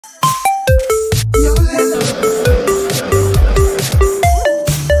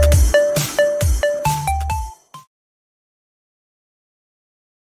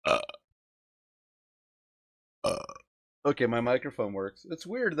Okay, my microphone works. It's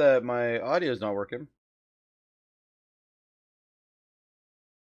weird that my audio is not working.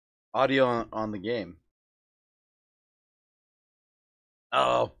 Audio on the game.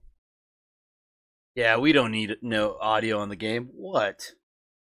 Oh, yeah, we don't need no audio on the game. What?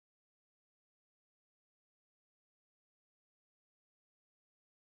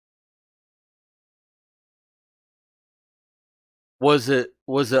 Was it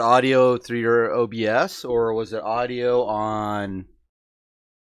audio through your OBS or was it audio on?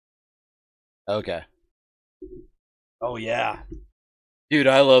 Okay. Oh yeah, dude,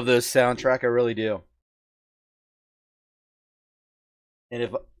 I love this soundtrack. I really do. And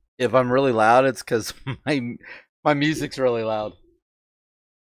if I'm really loud, it's because my music's really loud.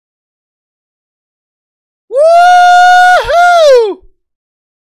 Woohoo!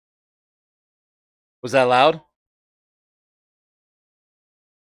 Was that loud?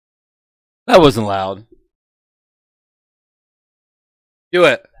 That wasn't loud. Do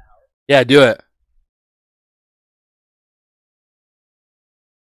it. Yeah, do it.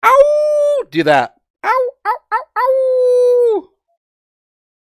 Ow! Do that. Ow! Ow! Ow! Ow!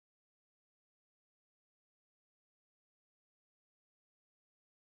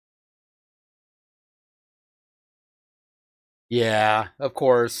 Yeah, of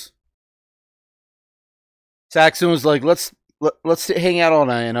course. Saxon was like, let's hang out all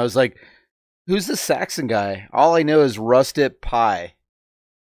night," and I was like, "Who's the Saxon guy? All I know is rusted pie."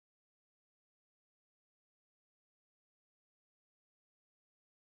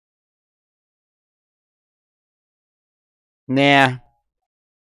 Nah.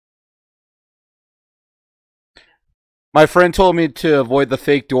 My friend told me to avoid the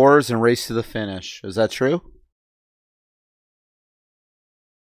fake doors and race to the finish. Is that true?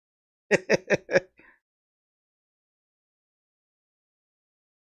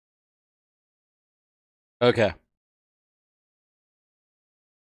 Okay.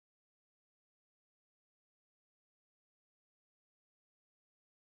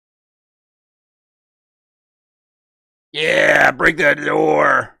 Yeah, break that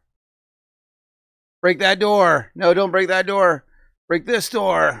door. Break that door. No, don't break that door. Break this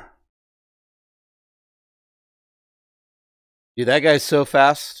door. Dude, that guy's so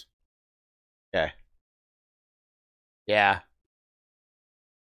fast. Okay. Yeah.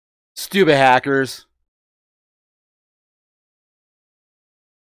 Stupid hackers.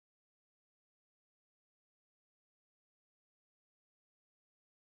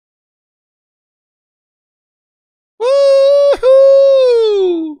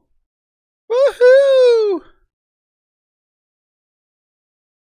 Woohoo! Woohoo!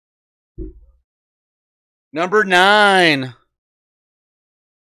 Number 9.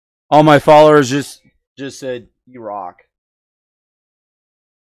 All my followers just said you rock.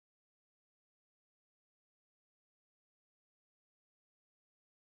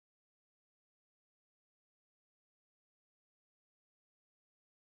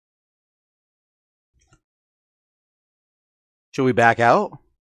 Should we back out?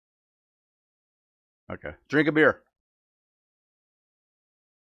 Okay. Drink a beer.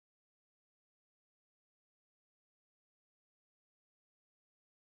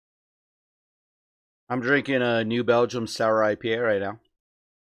 I'm drinking a New Belgium sour IPA right now.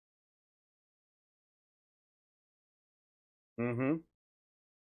 Mm-hmm.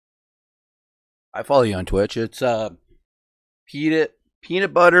 I follow you on Twitch. It's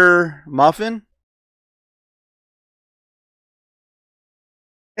peanut butter muffin.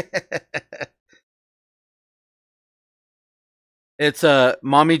 It's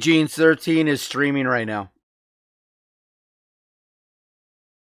Mommy Jeans 13 is streaming right now.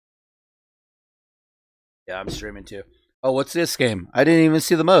 Yeah, I'm streaming too. Oh, what's this game? I didn't even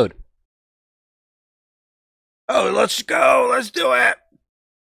see the mode. Oh, let's go. Let's do it.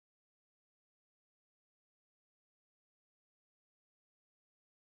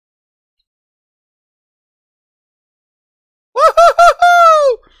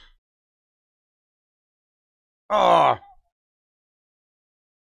 Woohoo! Oh,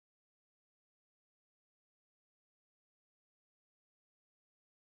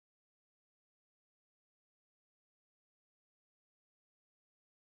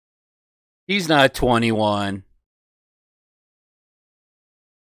 he's not 21.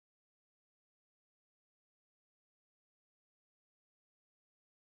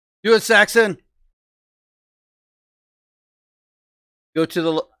 Do it, Saxon. Go to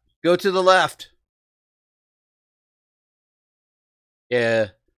the go to the left. Yeah,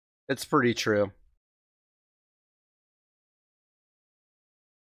 it's pretty true.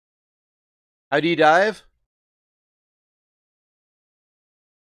 How do you dive?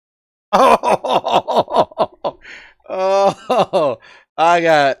 Oh, Oh, I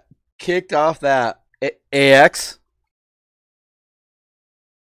got kicked off that. AX.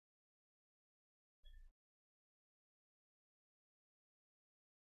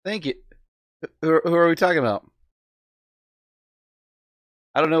 Thank you. Who are we talking about?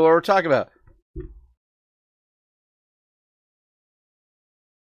 I don't know what we're talking about.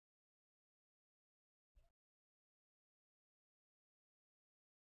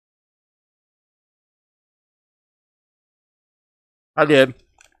 I did.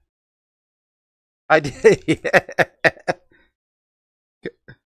 I did.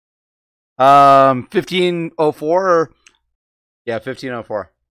 1504. Yeah,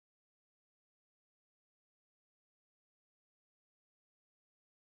 1504.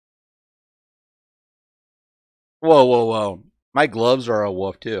 Whoa, whoa, whoa. My gloves are a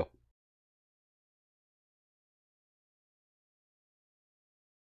wolf too.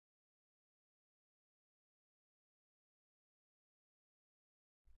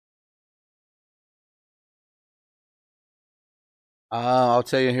 I'll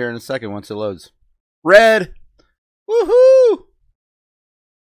tell you here in a second once it loads. Red! Woohoo!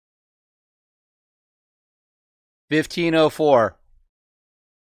 1504.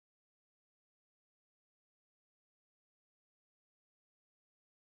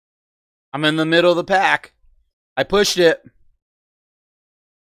 I'm in the middle of the pack. I pushed it.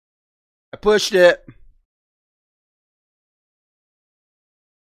 I pushed it.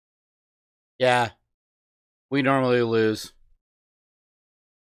 Yeah. We normally lose.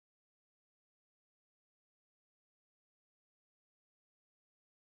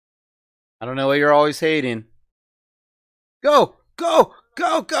 I don't know why you're always hating. Go! Go!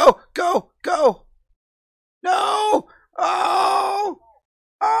 Go! Go! Go! Go! No! Oh!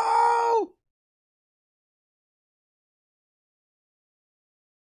 Oh!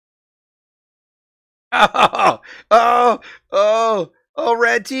 Oh! Oh! Oh! Oh!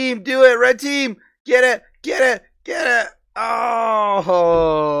 Red team, do it! Red team, get it! Get it! Get it!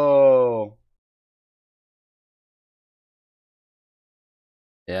 Oh!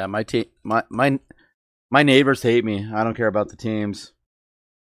 Yeah, my team, my neighbors hate me. I don't care about the teams.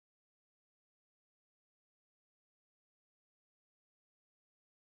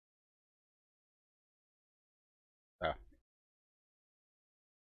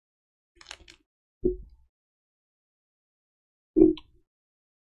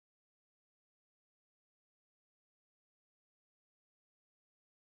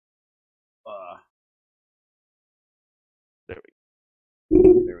 Oh. There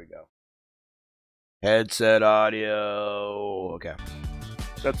we go. Headset audio. Okay.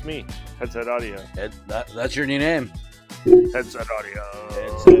 That's me. Headset audio. That's your new name. Headset audio.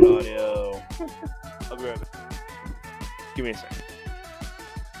 Headset audio. I'll be right back. Give me a second.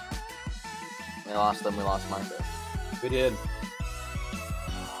 We lost them. We lost Marco. We did.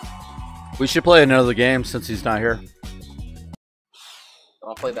 We should play another game since he's not here.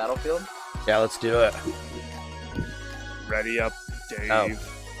 Want to play Battlefield? Yeah, let's do it. Ready up, Dave.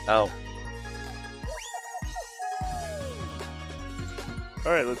 Oh.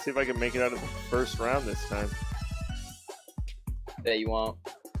 Alright, let's see if I can make it out of the first round this time. Yeah, you won't.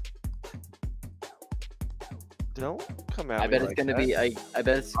 Don't come at I me bet like it's gonna that. be. I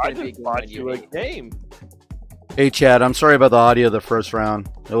bet it's I gonna be. just bought you a game. Hey, Chad, I'm sorry about the audio of the first round.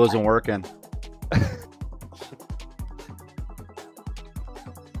 It wasn't working.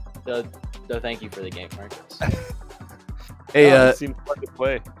 So thank you for the game, Marcus. Hey, it seems fun to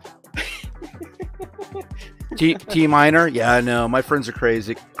play. T Minor? Yeah, I know. My friends are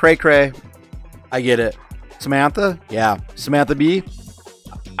crazy. Cray. I get it. Samantha? Yeah. Samantha B?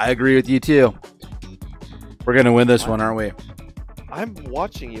 I agree with you too. We're gonna win this one, aren't we? I'm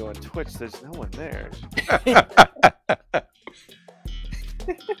watching you on Twitch. There's no one there.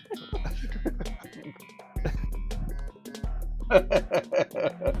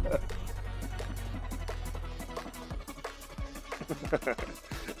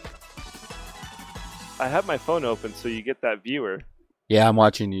 I have my phone open so you get that viewer. Yeah, I'm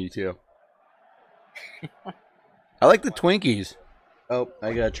watching you too. I like the Twinkies. Oh,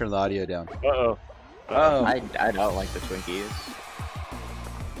 I gotta turn the audio down. Uh-oh. Oh, I don't like the Twinkies.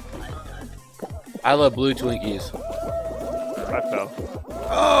 I love blue Twinkies. I fell.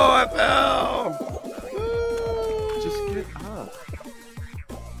 Oh, I fell. Just get up.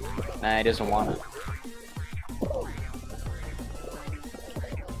 Nah, he doesn't want it.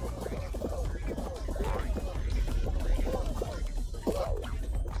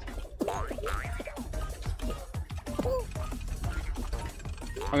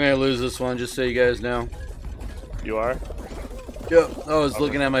 I'm gonna lose this one, just so you guys know. You are? Yep. I was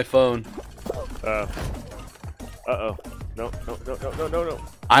looking at my phone. Uh-oh. No.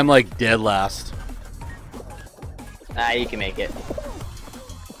 I'm like dead last. Ah, you can make it.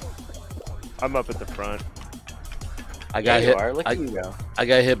 I'm up at the front. I got Yeah, hit. you are. Look at you go. I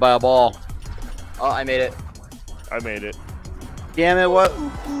got hit by a ball. Oh, I made it. I made it. Damn it!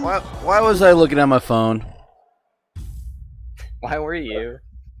 Why was I looking at my phone? Why were you?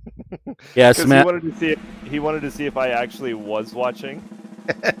 Yeah, Because he wanted to see if I actually was watching.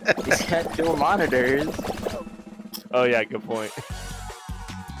 He's got dual monitors. Oh yeah, good point.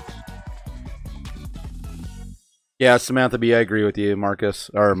 Yeah, Samantha B, I agree with you,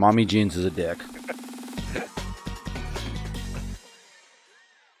 Marcus. Or Mommy Jeans is a dick.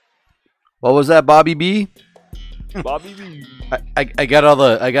 What was that, Bobby B? Bobby B. I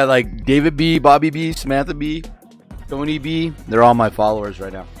got like David B, Bobby B, Samantha B, Tony B. They're all my followers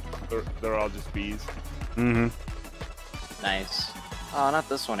right now. They're all just bees. Mm-hmm. Nice. Oh, not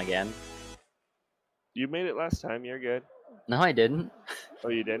this one again. You made it last time. You're good. No, I didn't. Oh,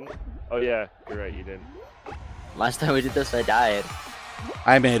 you didn't? Oh yeah, you're right. You didn't. Last time we did this, I died.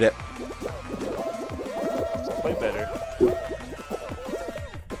 I made it. So play better.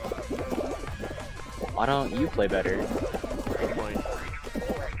 Why don't you play better? Good point.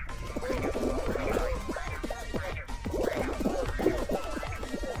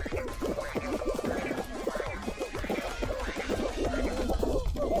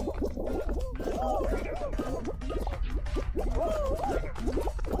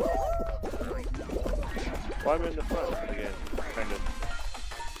 Well, I'm in the front again, kind of.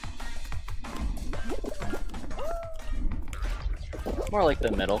 More like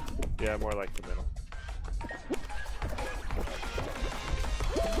the middle. Yeah, more like the middle.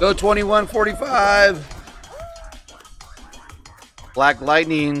 Go 2145. Black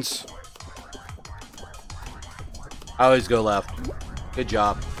Lightnings. I always go left. Good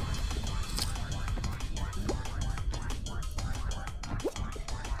job.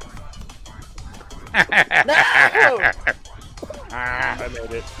 No! I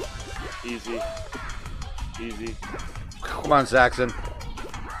made it. Easy. Easy. Come on, Saxon.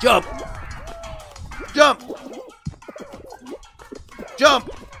 Jump! Jump! Jump!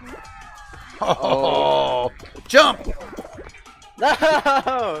 Oh, jump!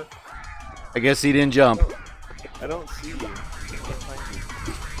 No! I guess he didn't jump. I don't see you. I can't find you.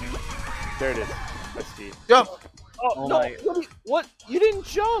 There it is. I see it. Jump! Oh my. What? You didn't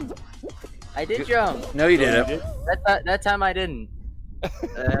jump! I did jump. No, you Oh, didn't. did? That time I didn't.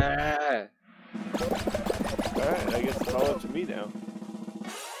 Alright, I guess it's all up to me now.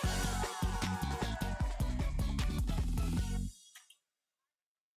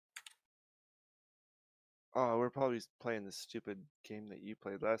 Oh, we're probably playing the stupid game that you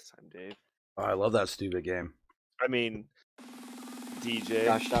played last time, Dave. Oh, I love that stupid game. I mean, DJ.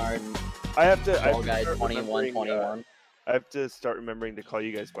 Gosh darn. I have to. All guy 2121. I have to start remembering to call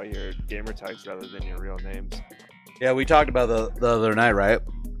you guys by your gamer tags rather than your real names. Yeah, we talked about the other night, right?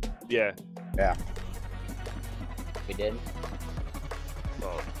 Yeah. Yeah. We did.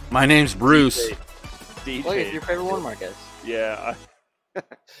 Well, My name's Bruce. DJ. Look, it's your favorite one, Marcus. Yeah.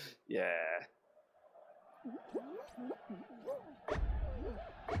 Yeah.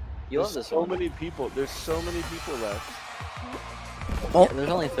 You love There's this so one. many people. There's so many people left. Oh, There's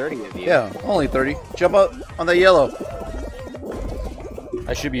only 30 of you. yeah, only 30. Jump up on that yellow.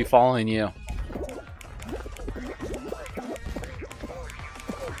 I should be following you.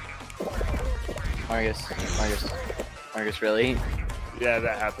 Marcus, really? Yeah,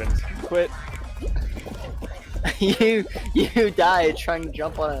 that happens. Quit. you died trying to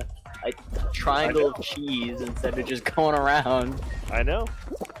jump on a triangle of cheese instead of just going around. I know.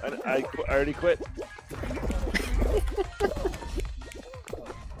 I already quit.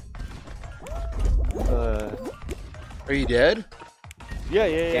 Are you dead? Yeah,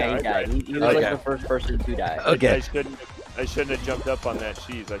 Yeah, I he died. He was Okay. like the first person to die. Okay. I shouldn't have jumped up on that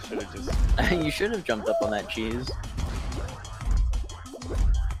cheese. I should have just. You should have jumped up on that cheese.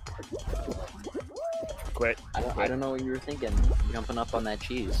 Quit. I don't know what you were thinking, jumping up on that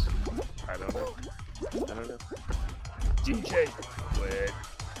cheese. I don't know. DJ. Quit.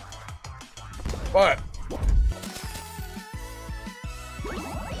 What?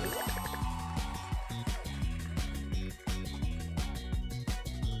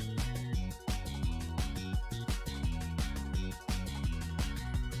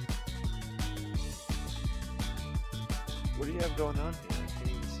 What do you have going on here? I can't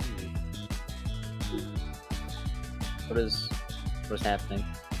even see it. What's happening?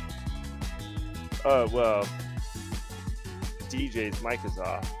 Oh, well. DJ's mic is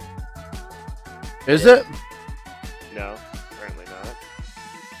off. Is it? No, apparently not.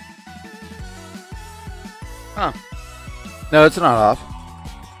 Huh. No, it's not off.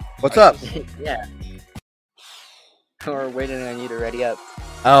 What's up? Yeah. We're waiting on you to ready up.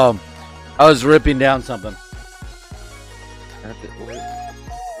 I was ripping down something.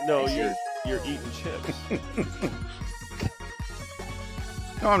 No, you're eating chips.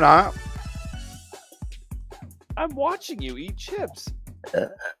 No, I'm not. I'm watching you eat chips.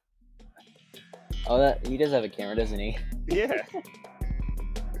 Oh, he does have a camera, doesn't he? Yeah.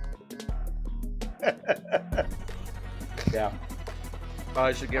 Yeah. Oh,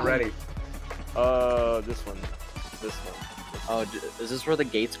 I should get ready. This one. This one. Oh, is this where the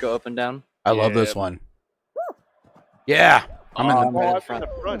gates go up and down? I love this one. Yeah. I'm in the right in I'm front. in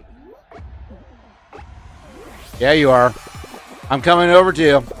the front. Yeah, you are. I'm coming over to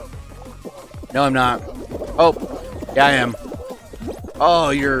you. No, I'm not. Oh, yeah, I am.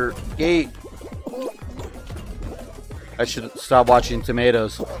 Oh, your gate. I should stop watching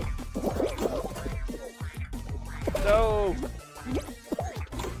tomatoes. No.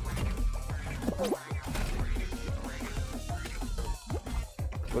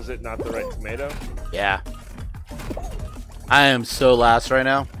 Was it not the right tomato? Yeah. I am so last right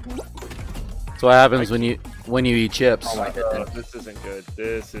now. That's what happens when you eat chips. Oh my goodness. This isn't good.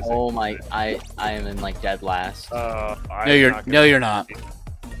 This isn't. Oh my! I am in like dead last. No, you're not.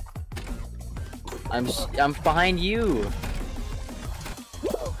 I'm behind you.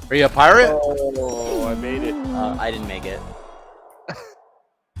 Are you a pirate? Oh, I made it. I didn't make it.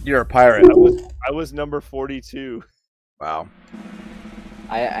 You're a pirate. I was number 42. Wow.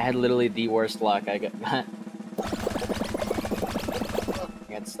 I had literally the worst luck. I got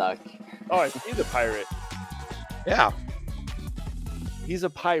stuck. Oh, I see the pirate. Yeah. He's a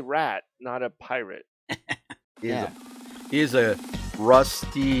pirate, not a pirate. He's a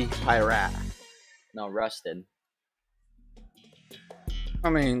rusty pirate. No, rusted. I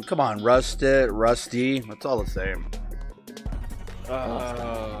mean, come on, rusted, rusty. It's all the same.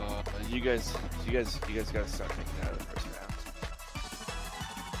 You guys gotta start making that out of the first round.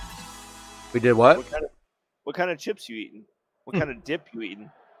 We did what? What kind of chips you eating? What kind of dip you eating?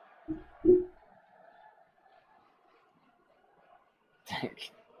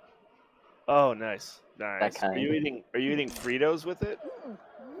 Oh, nice, nice. That kind. Are you eating Fritos with it?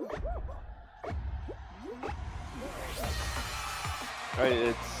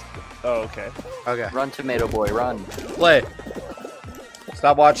 Oh, okay. Okay. Run, tomato boy, run. Play.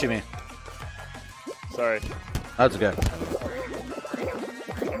 Stop watching me. Sorry. That's good.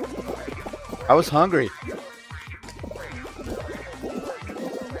 I was hungry.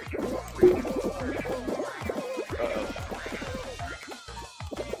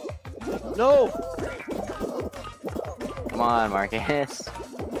 No. Come on, Marcus.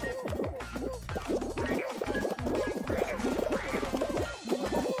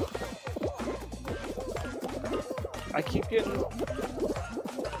 I keep getting.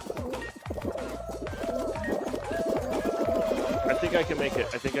 I think I can make it.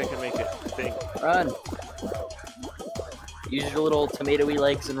 I think. Run. Use your little tomatoey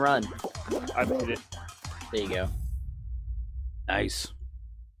legs and run. I made it. There you go. Nice.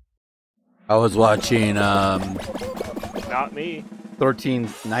 I was watching Not me.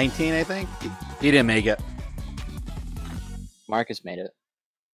 1319, I think. He didn't make it. Marcus made it.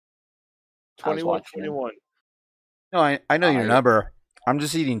 I was 21, watching him. 21. No, I know your number. I'm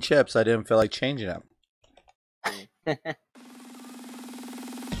just eating chips. I didn't feel like changing them.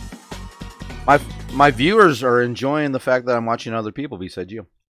 My viewers are enjoying the fact that I'm watching other people besides you.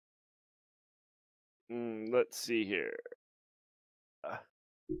 Let's see here.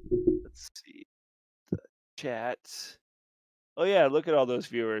 Let's see the chat. Oh yeah, look at all those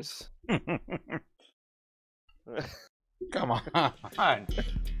viewers. Come on.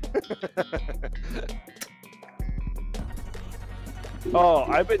 Oh,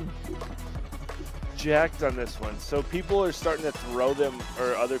 I've been jacked on this one. So people are starting to throw them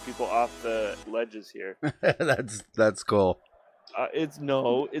or other people off the ledges here. That's cool.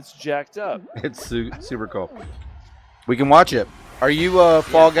 It's jacked up. It's super cool. We can watch it. Are you a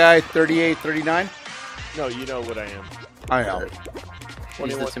Fall Guy 3839? No, you know what I am. I know.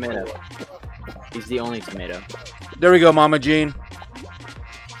 He's the tomato. He's the only tomato. There we go, Mama Jean.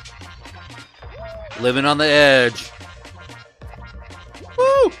 Living on the edge.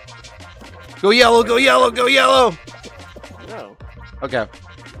 Woo! Go yellow, go yellow, go yellow! No. Okay.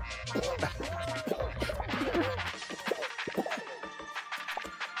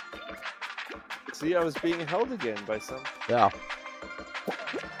 See, I was being held again by some. Yeah.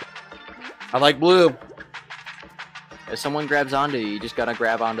 I like blue. If someone grabs onto you, you just gotta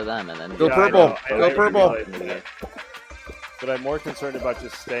grab onto them and then Go purple. Go purple. But I'm more concerned about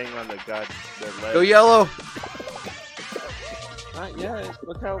just staying on the ledge. Go yellow. Not yet.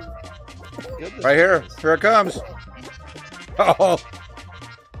 Look how good this Right here. is. Here it comes. Oh.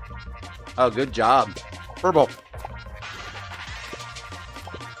 Oh, good job. Purple.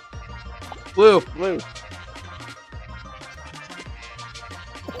 Blue. Blue.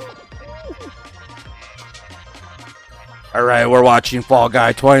 All right, we're watching Fall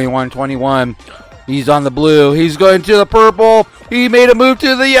Guy 2121. He's on the blue. He's going to the purple. He made a move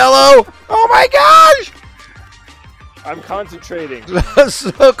to the yellow. Oh my gosh! I'm concentrating.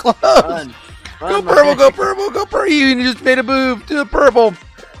 So close. Run. Go purple, go purple, go purple. He just made a move to the purple.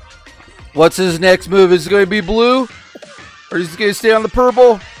 What's his next move? Is it going to be blue? Or is he going to stay on the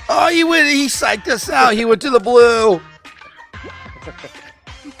purple? Oh, he went. He psyched us out. He went to the blue.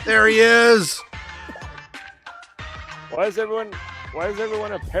 There he is. Why is everyone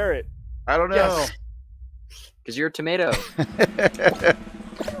a parrot? I don't know. Yes. Because you're a tomato.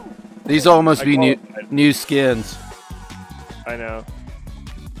 These all must I be qualified. new skins. I know.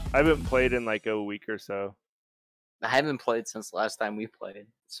 I haven't played in like a week or so. I haven't played since the last time we played,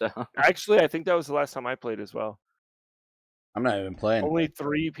 so Actually, I think that was the last time I played as well. I'm not even playing. Only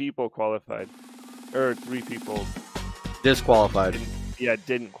 3 people qualified. Or 3 people Disqualified.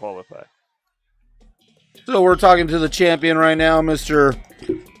 didn't qualify. So we're talking to the champion right now, Mr.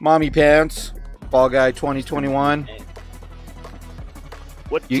 Mommy Pants, Fall Guy 2021.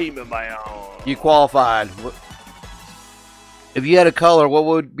 What You- team am I on? You qualified. If you had a color, what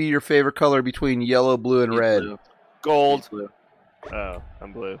would be your favorite color between yellow, blue, and He's red? blue. Gold. He's blue. Oh,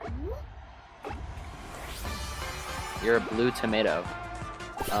 I'm blue. You're a blue tomato.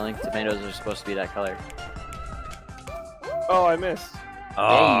 I don't think tomatoes are supposed to be that color. Oh, I missed.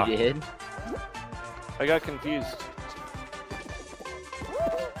 Yeah, you did. I got confused.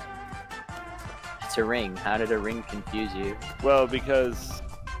 It's a ring. How did a ring confuse you? Well, because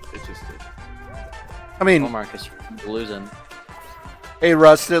it just did. I mean, Oh, Marcus, you're losing. hey,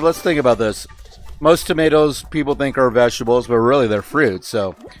 Rusted, let's think about this. Most tomatoes people think are vegetables, but really they're fruits,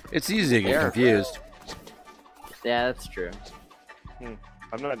 so it's easy to get They're confused. Yeah, that's true.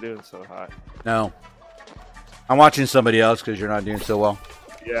 I'm not doing so hot. No. I'm watching somebody else because you're not doing so well.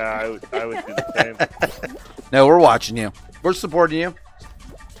 Yeah, I would do the same. No, we're watching you. We're supporting you.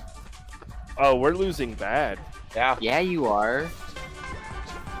 Oh, we're losing bad. Yeah. Yeah, you are.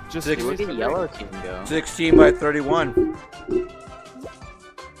 Just Six- give me Look at some yellow rings. team go. 16 by 31.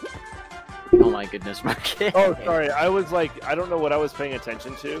 Oh my goodness, Marcus. Oh, sorry. I was like, I don't know what I was paying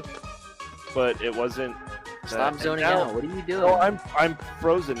attention to, but it wasn't. Stop that. zoning Now- out. What are you doing? Oh, I'm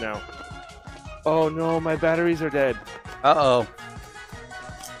frozen now. Oh no, my batteries are dead. Uh-oh.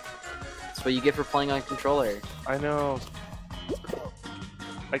 That's what you get for playing on controller. I know.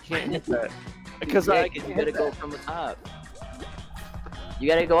 I can't hit that because Yeah, I 'cause you can't gotta hit go that. from the top. You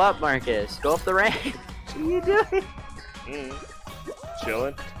gotta go up, Marcus. Go up the rank. What are you doing?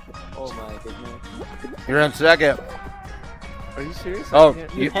 Chilling. Oh my goodness. You're in second. Are you serious? Oh, I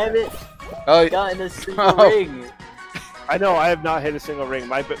can't- You haven't Oh, gotten a single Oh. ring. I know. I have not hit a single ring.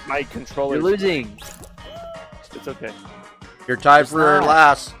 My controller. You're losing. It's okay. you're tied It's for not.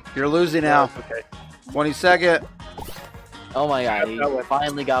 last. You're losing now. It's okay. 22nd. Oh my god, got that you one.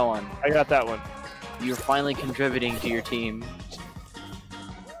 finally got one. I got that one. You're finally contributing to your team.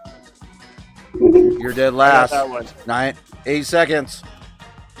 You're dead I got last. that one. 8 seconds.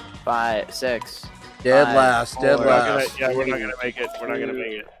 5, 6, Dead Five, last. Dead four. We're not gonna, last. yeah, we're not gonna make it. We're not gonna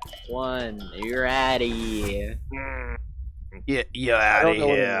make it. 1. You're out of here. You I out of don't know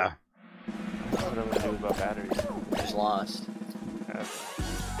what here. What I'm gonna do about batteries. Just lost.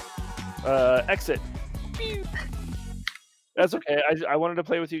 Exit. That's okay. I wanted to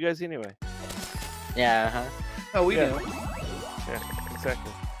play with you guys anyway. Yeah, huh? Oh, we Yeah. do. Yeah,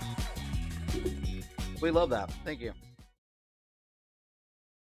 exactly. We love that. Thank you.